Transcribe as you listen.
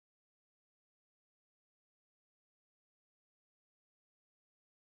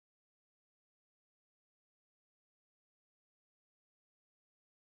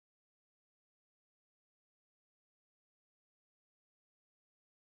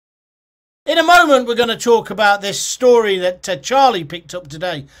In a moment, we're going to talk about this story that Charlie picked up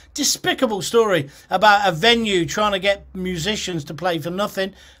today. Despicable story about a venue trying to get musicians to play for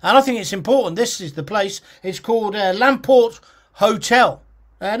nothing. And I think it's important. This is the place. It's called Lamport Hotel.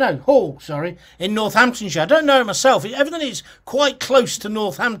 No, Hall, sorry, in Northamptonshire. I don't know it myself. Everything is quite close to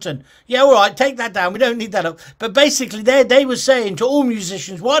Northampton. Yeah, all right, take that down. We don't need that up. But basically, they were saying to all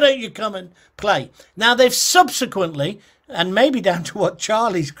musicians, why don't you come and play? Now, they've subsequently, and maybe down to what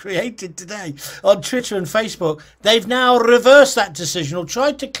Charlie's created today on Twitter and Facebook, they've now reversed that decision or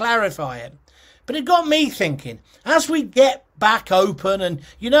tried to clarify it. But it got me thinking, as we get back open, and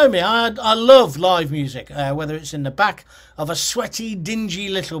you know me, I love live music, whether it's in the back of a sweaty, dingy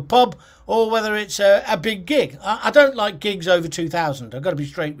little pub or whether it's a big gig. I don't like gigs over 2,000. I've got to be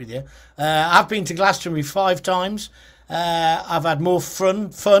straight with you. I've been to Glastonbury 5 times. I've had more fun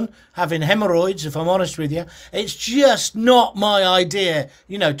having hemorrhoids, if I'm honest with you. It's just not my idea,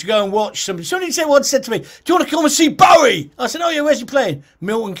 you know, to go and watch somebody. Somebody once said to me, do you want to come and see Bowie? I said, oh yeah, where's he playing?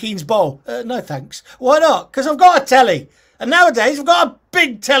 Milton Keynes Bowl. No thanks. Why not? Because I've got a telly. And nowadays I've got a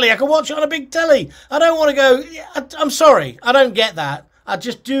big telly. I can watch it on a big telly. I don't want to go, I'm sorry, I don't get that. I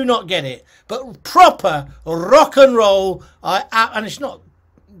just do not get it. But proper rock and roll, and it's not,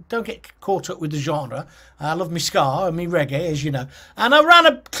 don't get caught up with the genre. I love me ska and me reggae, as you know. And I ran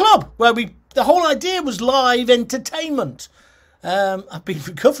a club where the whole idea was live entertainment. I've been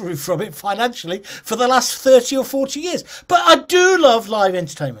recovering from it financially for the last 30 or 40 years. But I do love live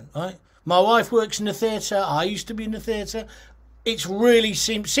entertainment, right? My wife works in the theatre. I used to be in the theatre. It's really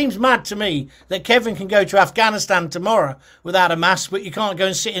seems mad to me that Kevin can go to Afghanistan tomorrow without a mask, but you can't go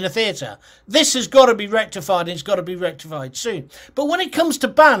and sit in a theatre. This has got to be rectified, and it's got to be rectified soon. But when it comes to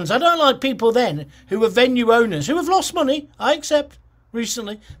bands, I don't like people then who are venue owners who have lost money, I accept,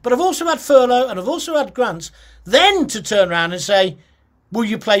 recently, but I've also had furlough and I've also had grants, then to turn around and say, will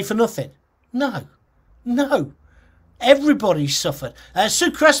you play for nothing? No, no. Everybody's suffered.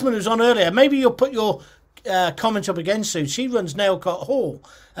 Sue Cressman, who's on earlier, maybe you'll put your comment up again, Sue. She runs Nailcott Hall,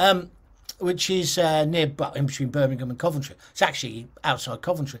 which is near, well, in between Birmingham and Coventry. It's actually outside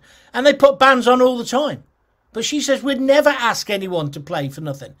Coventry. And they put bands on all the time. But she says we'd never ask anyone to play for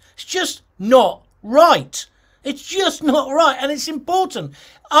nothing. It's just not right. It's just not right. And it's important.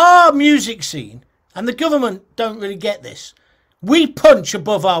 Our music scene, and the government don't really get this, we punch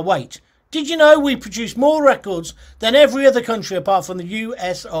above our weight. Did you know we produce more records than every other country apart from the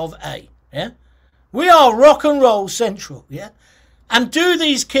US of A? Yeah? We are rock and roll central, yeah? And do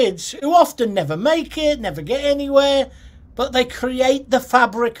these kids, who often never make it, never get anywhere, but they create the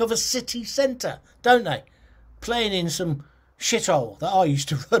fabric of a city centre, don't they? Playing in some shithole that I used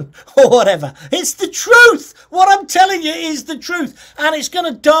to run, or whatever. It's the truth! What I'm telling you is the truth. And it's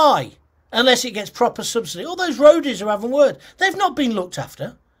going to die unless it gets proper subsidy. All those roadies are having word. They've not been looked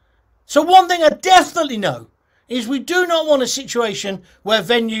after. So one thing I definitely know is we do not want a situation where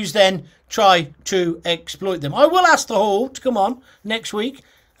venues then try to exploit them. I will ask the Hall to come on next week,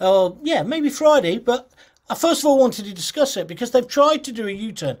 or yeah, maybe Friday, but I first of all wanted to discuss it because they've tried to do a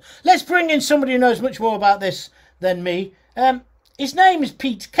U-turn. Let's bring in somebody who knows much more about this than me. His name is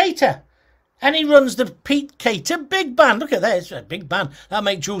Pete Cater, and he runs the Pete Cater Big Band. Look at that, it's a big band. That'd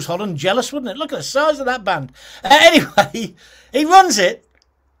make Jules Holland jealous, wouldn't it? Look at the size of that band. Anyway, he runs it.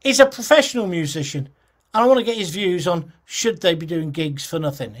 He's a professional musician, and I want to get his views on should they be doing gigs for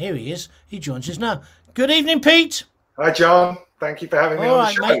nothing. Here he is. He joins us now. Good evening, Pete. Hi, John. Thank you for having me on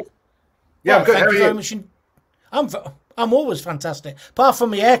the show. Mate. Yeah, well, I'm good. How are you? Very much I'm always fantastic, apart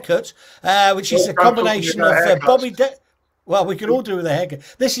from my haircut, which is a combination of Bobby. Well, we could all do with a haircut.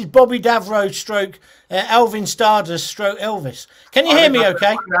 This is Bobby Davro stroke Elvin Stardust stroke Elvis. Can you hear me? Okay. I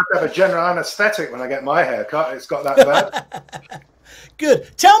have to have a general anaesthetic when I get my haircut. It's got that bad.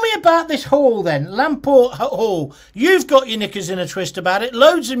 Good. Tell me about this hall then, Lamport Hall. You've got your knickers in a twist about it.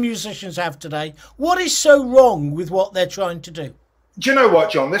 Loads of musicians have today. What is so wrong with what they're trying to do? Do you know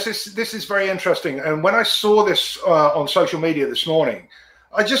what, John? This is very interesting. And when I saw this on social media this morning,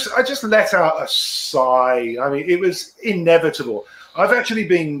 I just let out a sigh. I mean, it was inevitable. I've actually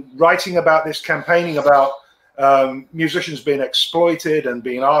been writing about this, campaigning about musicians being exploited and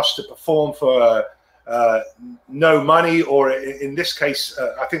being asked to perform for no money, or in this case,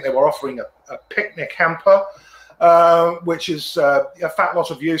 I think they were offering a picnic hamper, which is a fat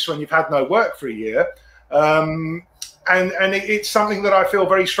lot of use when you've had no work for a year. And it's something that I feel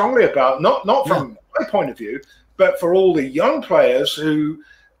very strongly about, not from my point of view, but for all the young players who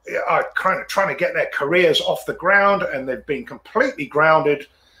are kind of trying to get their careers off the ground, and they've been completely grounded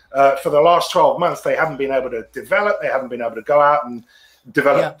for the last 12 months. They haven't been able to develop. They haven't been able to go out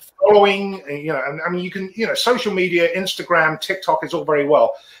develop following, you know, and I mean, you can, you know, social media, Instagram, TikTok is all very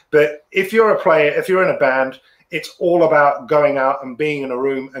well, but if you're a player, if you're in a band, it's all about going out and being in a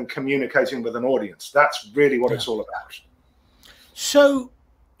room and communicating with an audience. That's really what it's all about. So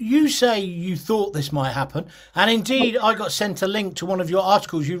you say you thought this might happen, and indeed I got sent a link to one of your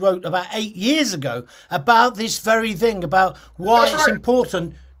articles you wrote about 8 years ago about this very thing, about why it's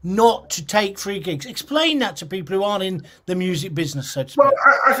important not to take free gigs. Explain that to people who aren't in the music business, so to speak. Well,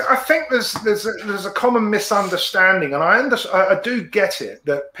 I think there's a common misunderstanding, and I do get it,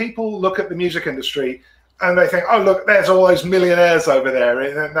 that people look at the music industry and they think, oh, look, there's all those millionaires over there,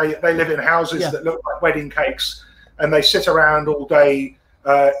 and they live in houses that look like wedding cakes, and they sit around all day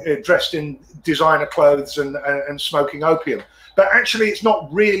dressed in designer clothes and smoking opium. But actually, it's not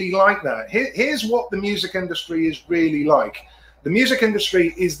really like that. Here's what the music industry is really like. The music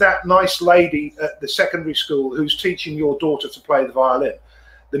industry is that nice lady at the secondary school who's teaching your daughter to play the violin.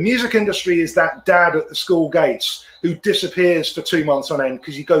 The music industry is that dad at the school gates who disappears for 2 months on end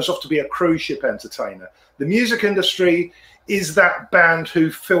because he goes off to be a cruise ship entertainer. The music industry is that band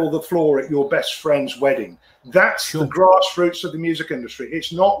who fill the floor at your best friend's wedding. That's the grassroots of the music industry.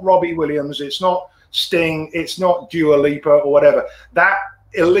 It's not Robbie Williams, it's not Sting, it's not Dua Lipa or whatever. That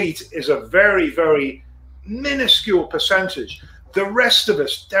elite is a very, very minuscule percentage. The rest of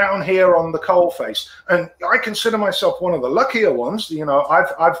us down here on the coalface, and I consider myself one of the luckier ones. You know,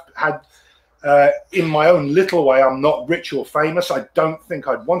 I've had, in my own little way, I'm not rich or famous. I don't think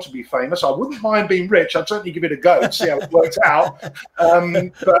I'd want to be famous. I wouldn't mind being rich. I'd certainly give it a go and see how it works out.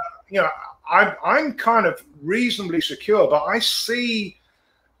 But you know, I'm kind of reasonably secure, but I see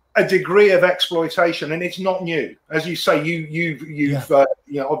a degree of exploitation, and it's not new. As you say, you've you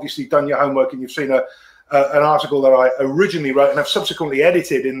know, obviously done your homework, and you've seen an article that I originally wrote and have subsequently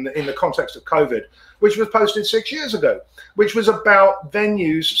edited in the context of COVID, which was posted 6 years ago, which was about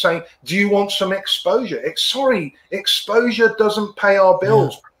venues saying, do you want some exposure? Sorry, exposure doesn't pay our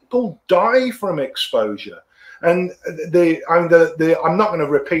bills. People die from exposure. And I'm not going to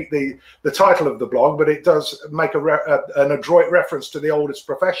repeat the title of the blog, but it does make an adroit reference to the oldest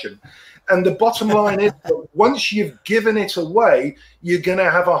profession. And the bottom line is that once you've given it away, you're going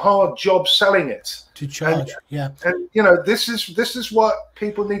to have a hard job selling it. To charge, and you know, this is what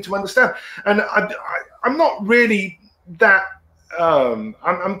people need to understand. And I'm not really that.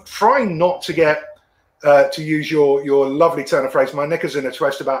 I'm trying not to get to use your lovely turn of phrase, my knickers in a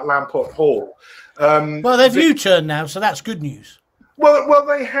twist about Lamport Hall. Well, they've U-turned now, so that's good news. Well,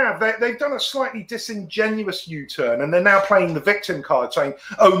 they have. They've done a slightly disingenuous U-turn, and they're now playing the victim card, saying,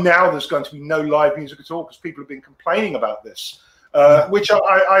 "Oh, now there's going to be no live music at all because people have been complaining about this," which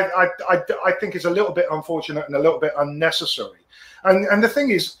I think is a little bit unfortunate and a little bit unnecessary. And the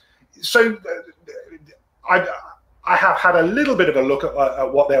thing is, so I have had a little bit of a look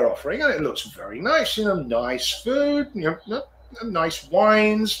at what they're offering, and it looks very nice. You know, nice food, you know, nice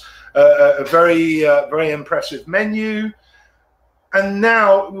wines, a very impressive menu. And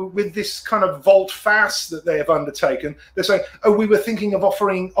now, with this kind of volte-face that they have undertaken, they're saying, oh, we were thinking of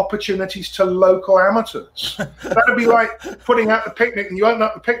offering opportunities to local amateurs. That would be like putting out the picnic, and you open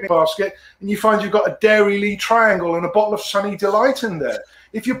up the picnic basket, and you find you've got a Dairy Lee triangle and a bottle of Sunny Delight in there.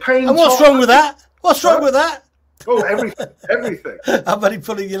 If you're paying... And what's wrong with that? What's wrong with that? Oh, everything. I'm only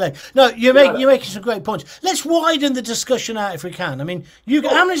pulling your leg. No, you're making some great points. Let's widen the discussion out if we can. I mean,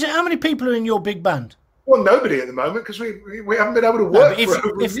 how many people are in your big band? Well, nobody at the moment because we haven't been able to work for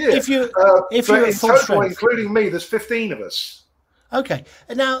over a year. If you're at full strength, including me, there's 15 of us. Okay,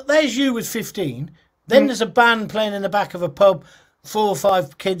 now there's you with 15. Then there's a band playing in the back of a pub, 4 or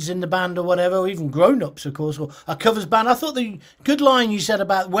 5 kids in the band or whatever, or even grown-ups, of course, or a covers band. I thought the good line you said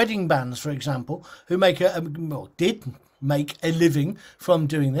about wedding bands, for example, who did make a living from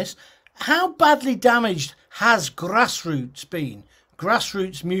doing this. How badly damaged has grassroots been?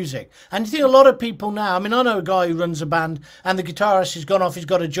 Grassroots music. And you think a lot of people now, I mean, I know a guy who runs a band and the guitarist has gone off, he's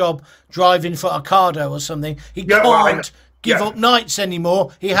got a job driving for Ocado or something. He can't give up nights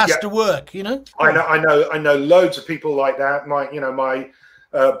anymore. He has to work, you know? I know loads of people like that. My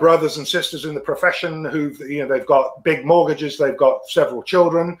brothers and sisters in the profession who've, they've got big mortgages, they've got several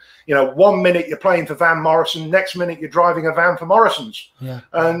children. You know, 1 minute you're playing for Van Morrison, next minute you're driving a van for Morrison's. Yeah.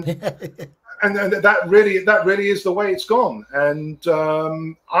 And that really is the way it's gone. And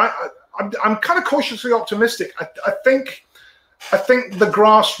I'm kind of cautiously optimistic. I think the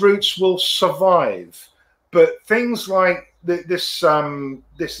grassroots will survive, but things like this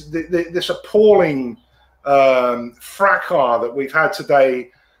appalling fracas that we've had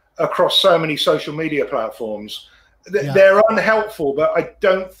today across so many social media platforms they're unhelpful, but I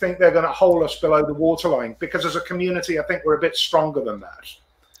don't think they're going to hold us below the waterline, because as a community, I think we're a bit stronger than that.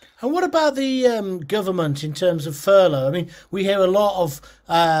 And what about the government in terms of furlough? I mean, we hear a lot of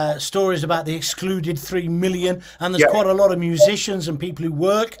stories about the excluded 3 million, and there's quite a lot of musicians and people who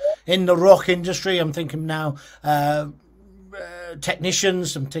work in the rock industry. I'm thinking now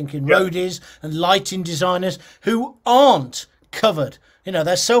technicians, I'm thinking roadies and lighting designers who aren't covered. You know,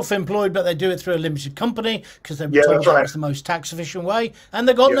 they're self-employed, but they do it through a limited company because they're told that's the most tax-efficient way, and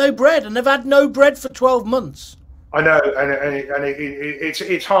they've got no bread, and they've had no bread for 12 months. I know, and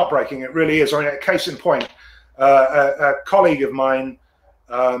it's heartbreaking. It really is. I mean, a case in point, a colleague of mine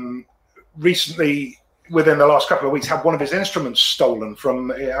recently, within the last couple of weeks, had one of his instruments stolen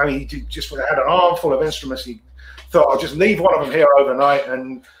from. I mean, he just had an armful of instruments. He thought, I'll just leave one of them here overnight,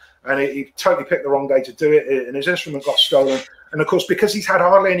 and he totally picked the wrong day to do it, and his instrument got stolen. And of course, because he's had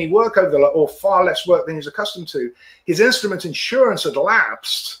hardly any work or far less work than he's accustomed to, his instrument insurance had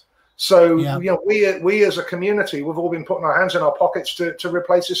lapsed. So, you know, we as a community, we've all been putting our hands in our pockets to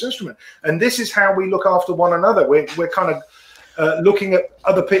replace this instrument. And this is how we look after one another. We're kind of looking at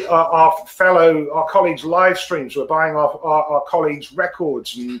other people, our colleagues' live streams. We're buying our colleagues'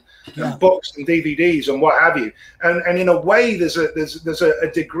 records and books and DVDs and what have you. And in a way, there's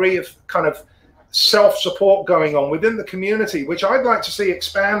a degree of kind of self-support going on within the community, which I'd like to see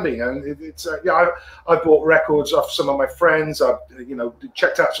expanding. And it's I bought records off some of my friends. I've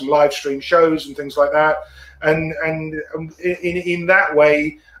checked out some live stream shows and things like that, and in that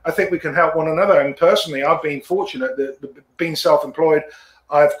way I think we can help one another. And personally, I've been fortunate that being self-employed,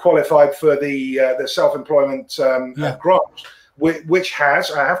 I've qualified for the self-employment grant, which has,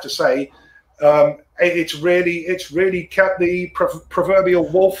 I have to say, it's really kept the proverbial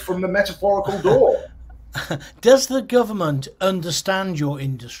wolf from the metaphorical door. Does the government understand your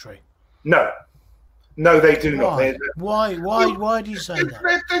industry? No, they do not. Why do you say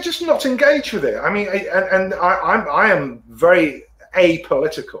that? They're just not engaged with it. I mean, and I am very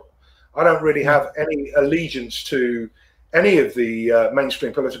apolitical. I don't really have any allegiance to any of the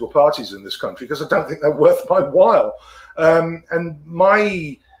mainstream political parties in this country, because I don't think they're worth my while. And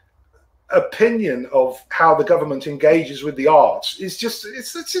my opinion of how the government engages with the arts is just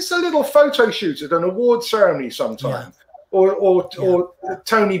it's a little photo shoot at an award ceremony sometime, or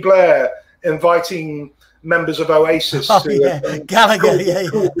Tony Blair inviting members of Oasis to Gallagher,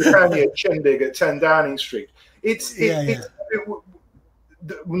 Britannia Shindig at 10 Downing Street. It's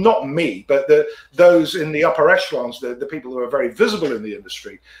not me, but those in the upper echelons, the people who are very visible in the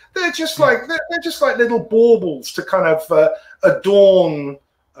industry. They're just like they're just like little baubles to kind of adorn,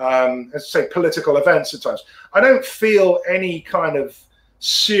 let's say, political events at times. I don't feel any kind of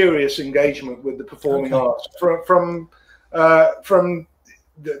serious engagement with the performing arts from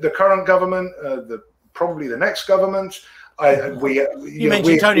the current government, probably the next government. You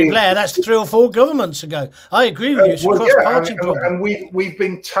mentioned Tony Blair. That's 3 or 4 governments ago. I agree with you. It's a cross-party problem. And we've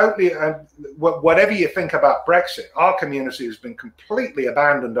been totally, whatever you think about Brexit, our community has been completely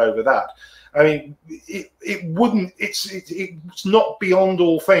abandoned over that. I mean, it's not beyond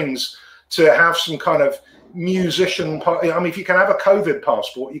all things to have some kind of musician. I mean, if you can have a COVID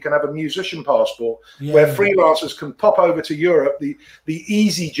passport, you can have a musician passport, where freelancers can pop over to Europe, the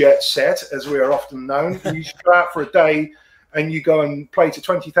EasyJet set, as we are often known. You go out for a day and you go and play to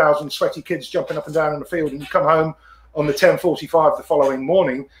 20,000 sweaty kids jumping up and down in the field, and you come home on the 10:45 the following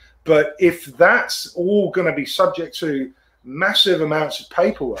morning. But if that's all going to be subject to massive amounts of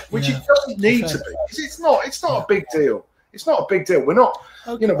paperwork, which it doesn't need to be, it's not a big deal. It's not a big deal. We're not,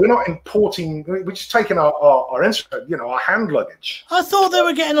 we're not importing. We're just taking our hand luggage. I thought they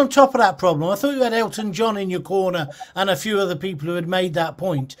were getting on top of that problem. I thought you had Elton John in your corner and a few other people who had made that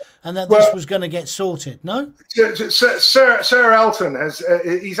point, and that this was going to get sorted. No, Sir Elton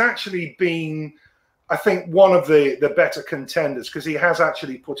he's actually been, I think, one of the better contenders, because he has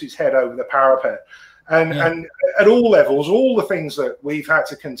actually put his head over the parapet, and at all levels, all the things that we've had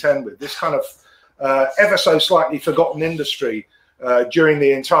to contend with, this kind of ever so slightly forgotten industry during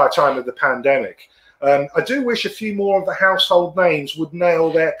the entire time of the pandemic. I do wish a few more of the household names would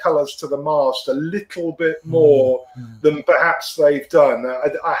nail their colours to the mast a little bit more than perhaps they've done.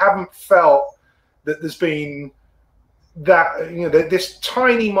 I haven't felt that there's been that, this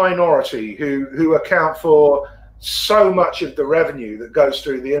tiny minority who account for so much of the revenue that goes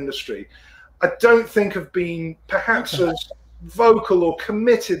through the industry. I don't think have been perhaps as vocal or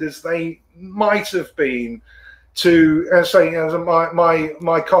committed as they might have been to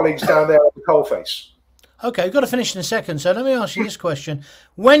my colleagues down there at the coalface. Okay, we've got to finish in a second, so let me ask you this question.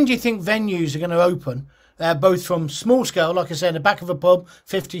 When do you think venues are going to open both from small scale, like I said, the back of a pub,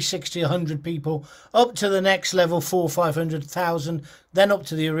 50, 60, 100 people, up to the next level, 400, 500,000, then up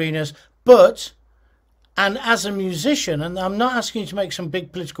to the arenas. But, and as a musician, and I'm not asking you to make some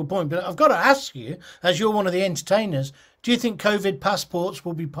big political point, but I've got to ask you, as you're one of the entertainers, do you think COVID passports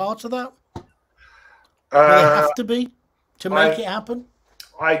will be part of that? Will they have to be to make it happen?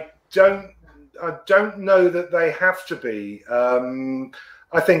 I don't know that they have to be.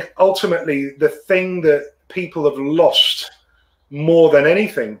 I think ultimately the thing that people have lost more than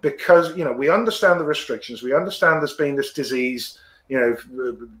anything, because, you know, we understand the restrictions, we understand there's been this disease, you know,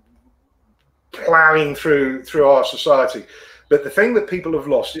 plowing through our society, but the thing that people have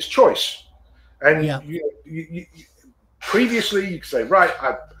lost is choice. And you, previously you could say, right,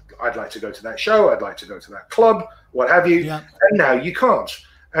 I'd like to go to that show, I'd like to go to that club, what have you, and now you can't.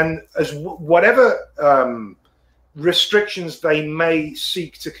 And as whatever restrictions they may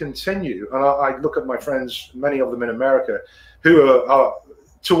seek to continue, and I look at my friends, many of them in America, who are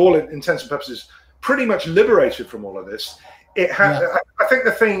to all intents and purposes, pretty much liberated from all of this. I think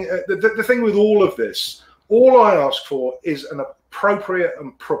the thing with all of this, all I ask for is an appropriate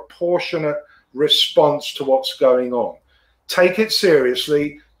and proportionate response to what's going on. Take it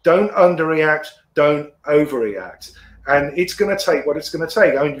seriously. Don't underreact. Don't overreact. And it's going to take what it's going to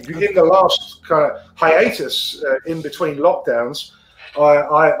take. I mean, in the last kind of hiatus in between lockdowns,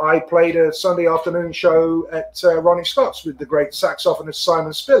 I played a Sunday afternoon show at Ronnie Scott's with the great saxophonist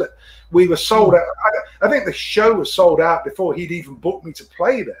Simon Spillett. We were sold out. I think the show was sold out before he'd even booked me to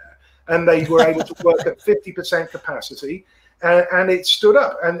play there. And they were able to work at 50% capacity. And it stood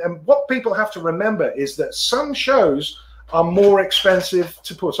up. And what people have to remember is that some shows are more expensive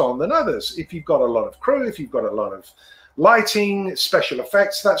to put on than others. If you've got a lot of crew, if you've got a lot of lighting, special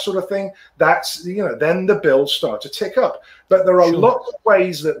effects, that sort of thing, that's, you know, then the bills start to tick up. But there are lots of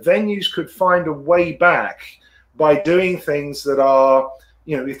ways that venues could find a way back by doing things that are,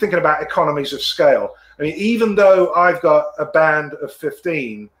 you know, you're thinking about economies of scale. I mean, even though I've got a band of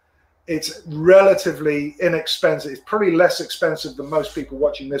 15, it's relatively inexpensive. It's pretty less expensive than most people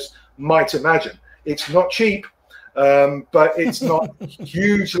watching this might imagine. It's not cheap, but it's not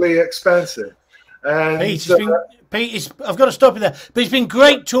hugely expensive. And Pete, I've got to stop you there. But it's been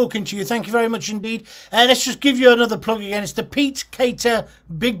great talking to you. Thank you very much indeed. Let's just give you another plug again. It's the Pete Cater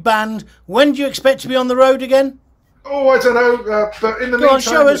Big Band. When do you expect to be on the road again? Oh, I don't know. But in the meantime,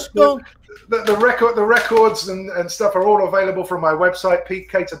 show us. The records and stuff are all available from my website,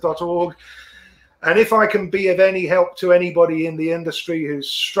 petecater.org. And if I can be of any help to anybody in the industry who's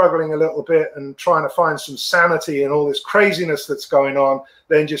struggling a little bit and trying to find some sanity in all this craziness that's going on,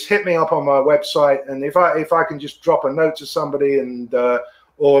 then just hit me up on my website. And if I can just drop a note to somebody and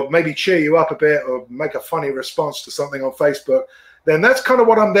or maybe cheer you up a bit or make a funny response to something on Facebook, then that's kind of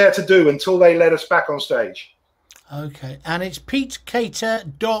what I'm there to do until they let us back on stage. Okay, and it's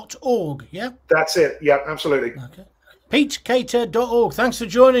petecater.org, yeah? That's it, yeah, absolutely. Okay, petecater.org. Thanks for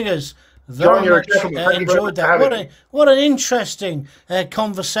joining us. Very much enjoyed that. What an interesting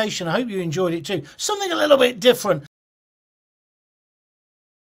conversation. I hope you enjoyed it too. Something a little bit different.